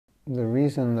the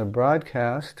reason the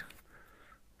broadcast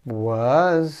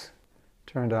was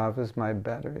turned off is my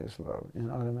battery is low,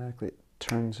 and automatically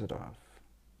turns it off.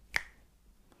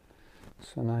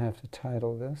 So now I have to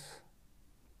title this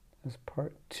as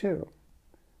part 2.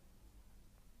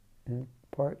 And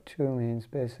part 2 means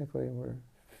basically we're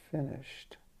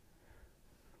finished.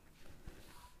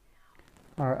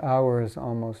 Our hour is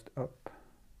almost up.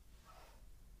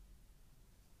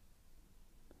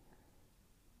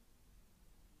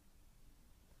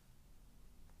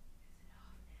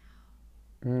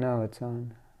 No, it's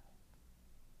on.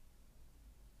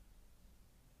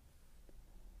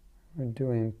 We're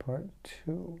doing part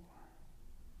 2.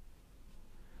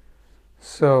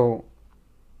 So,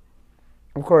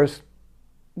 of course,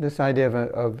 this idea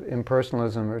of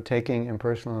impersonalism or taking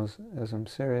impersonalism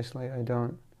seriously, I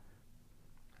don't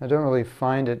really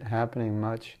find it happening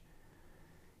much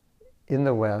in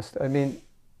the West. I mean,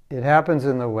 it happens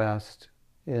in the West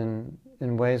in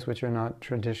ways which are not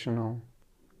traditional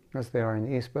as they are in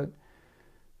the East, but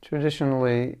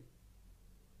traditionally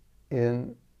amongst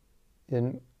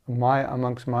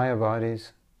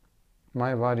Mayavadis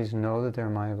know that they're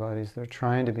Mayavadis. They're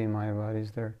trying to be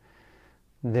Mayavadis.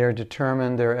 They're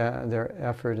determined. Their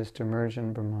effort is to merge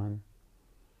in Brahman,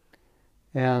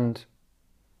 and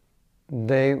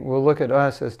they will look at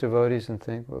us as devotees and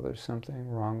think, well, there's something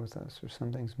wrong with us, or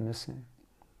something's missing,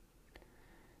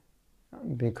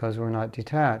 because we're not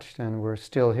detached and we're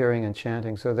still hearing and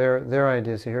chanting. So their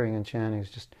ideas of hearing and chanting is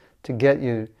just to get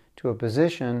you to a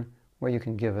position where you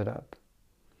can give it up.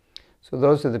 So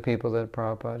those are the people that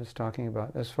Prabhupada is talking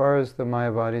about. As far as the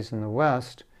Mayavadis in the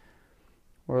West,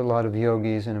 or a lot of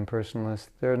yogis and impersonalists,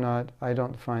 they're not, I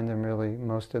don't find them really,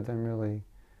 most of them really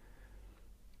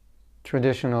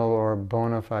traditional or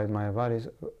bona fide Mayavadis.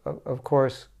 Of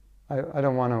course, I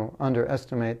don't want to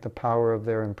underestimate the power of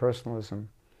their impersonalism,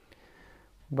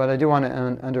 but I do want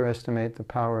to underestimate the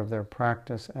power of their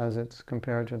practice as it's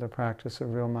compared to the practice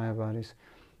of real Mayavadis,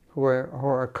 who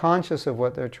are conscious of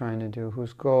what they're trying to do,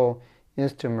 whose goal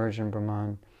is to merge in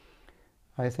Brahman.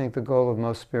 I think the goal of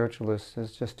most spiritualists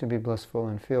is just to be blissful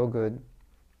and feel good,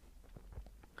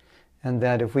 and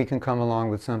that if we can come along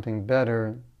with something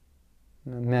better,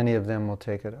 many of them will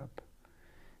take it up.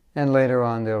 And later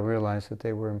on they'll realize that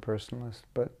they were impersonalists.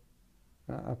 But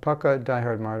a Paka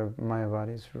diehard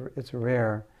Mayavadis, it's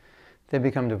rare. They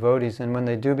become devotees, and when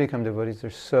they do become devotees, they're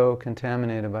so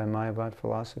contaminated by Mayavad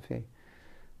philosophy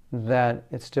that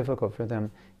it's difficult for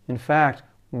them. In fact,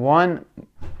 one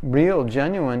real,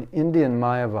 genuine Indian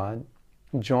Mayavad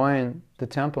joined the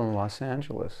temple in Los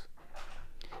Angeles.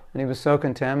 And he was so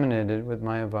contaminated with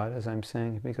Mayavad, as I'm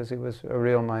saying, because he was a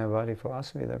real Mayavadi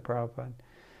philosophy that Prabhupada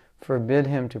forbid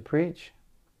him to preach.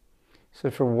 So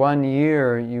for 1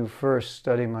 year, you first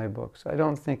study my books. I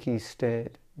don't think he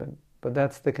stayed, but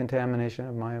that's the contamination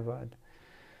of Mayavad.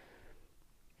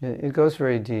 It goes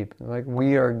very deep. Like,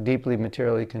 we are deeply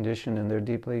materially conditioned, and they're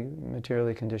deeply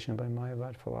materially conditioned by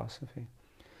Mayavad philosophy.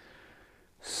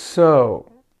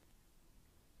 So,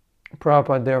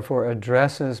 Prabhupada therefore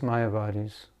addresses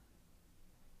Mayavadis.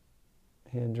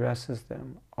 He addresses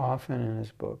them often in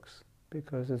his books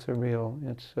because it's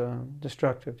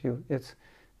destructive.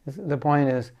 The point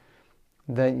is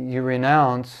that you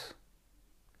renounce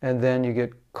and then you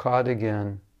get caught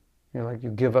again.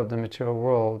 You give up the material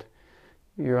world.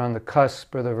 You're on the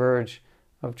cusp or the verge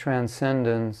of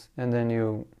transcendence, and then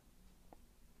you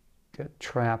get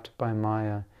trapped by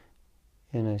Maya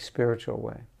in a spiritual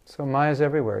way. So Maya's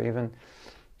everywhere, even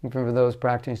for those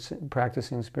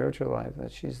practicing spiritual life,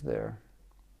 that she's there.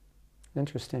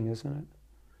 Interesting, isn't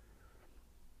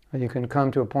it? You can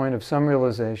come to a point of some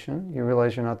realization. You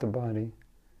realize you're not the body.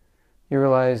 You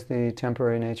realize the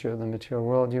temporary nature of the material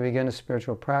world. You begin a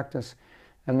spiritual practice,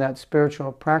 and that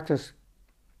spiritual practice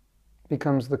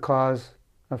becomes the cause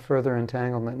of further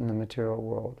entanglement in the material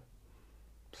world.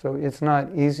 So it's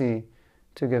not easy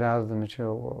to get out of the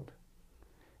material world.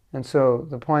 And so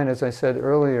the point, as I said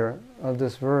earlier, of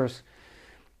this verse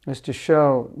is to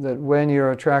show that when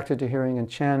you're attracted to hearing and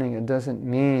chanting, it doesn't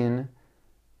mean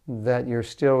that you're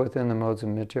still within the modes of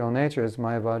material nature, as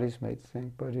Mayavadis might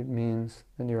think, but it means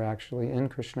that you're actually in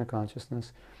Krishna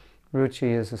consciousness.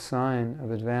 Ruchi is a sign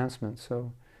of advancement.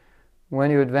 So when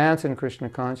you advance in Krishna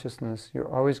consciousness, you're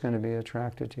always going to be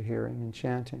attracted to hearing and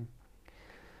chanting.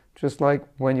 Just like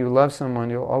when you love someone,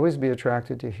 you'll always be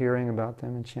attracted to hearing about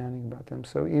them and chanting about them.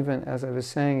 So even, as I was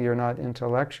saying, you're not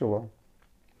intellectual.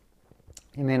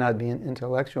 You may not be an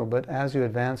intellectual, but as you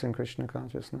advance in Krishna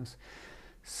consciousness,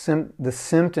 the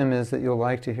symptom is that you'll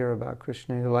like to hear about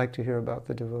Krishna, you'll like to hear about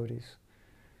the devotees.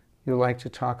 you like to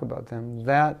talk about them.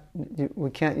 We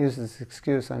can't use this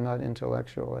excuse, I'm not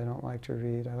intellectual, I don't like to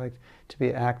read, I like to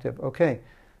be active. Okay,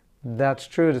 that's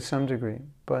true to some degree,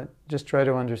 but just try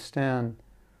to understand,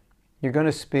 you're going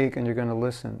to speak and you're going to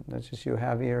listen. That's just, you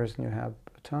have ears and you have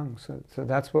a tongue. So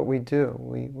that's what we do.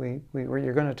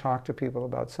 You're going to talk to people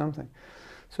about something.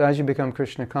 So as you become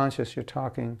Krishna conscious, your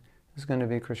talking is going to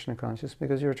be Krishna conscious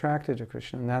because you're attracted to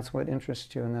Krishna, and that's what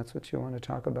interests you, and that's what you want to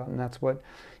talk about, and that's what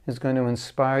is going to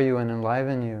inspire you and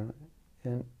enliven you.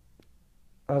 And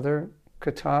other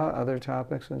katha, other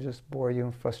topics will just bore you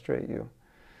and frustrate you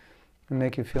and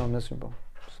make you feel miserable.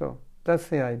 So that's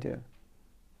the idea.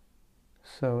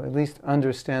 So at least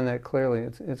understand that clearly.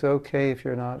 It's okay if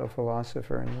you're not a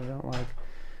philosopher and you don't like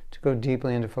to go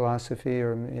deeply into philosophy,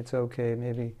 or it's okay,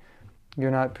 maybe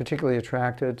you're not particularly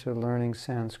attracted to learning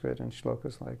Sanskrit and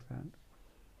shlokas like that.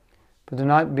 But to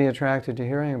not be attracted to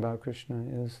hearing about Krishna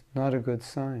is not a good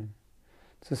sign.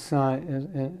 It's a sign,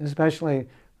 and especially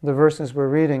the verses we're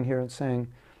reading here, it's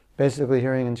saying basically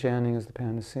hearing and chanting is the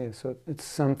panacea. So it's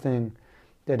something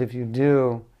that if you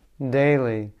do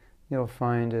daily, you'll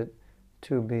find it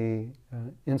to be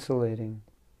insulating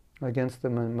against the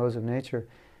modes of nature.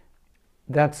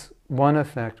 That's one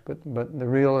effect, but the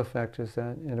real effect is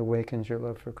that it awakens your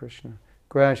love for Krishna.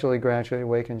 Gradually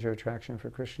awakens your attraction for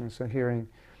Krishna. So hearing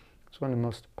is one of the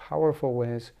most powerful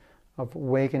ways of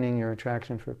awakening your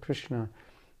attraction for Krishna.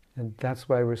 And that's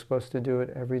why we're supposed to do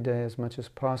it every day as much as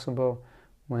possible,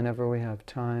 whenever we have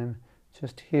time.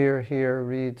 Just hear,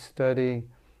 read, study,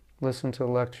 listen to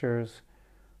lectures.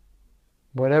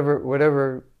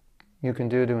 Whatever you can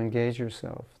do to engage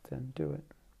yourself, then do it.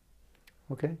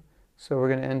 Okay? So we're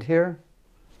going to end here.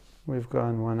 We've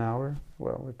gone 1 hour.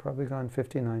 Well, we've probably gone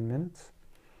 59 minutes.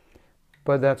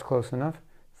 But that's close enough.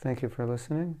 Thank you for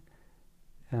listening.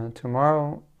 And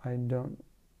tomorrow, I don't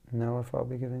know if I'll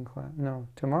be giving class. No,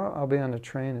 tomorrow I'll be on a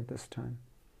train at this time.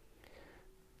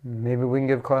 Maybe we can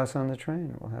give class on the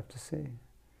train. We'll have to see.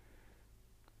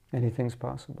 Anything's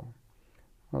possible.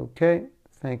 Okay.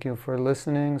 Thank you for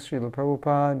listening. Srila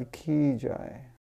Prabhupada Ki Jai.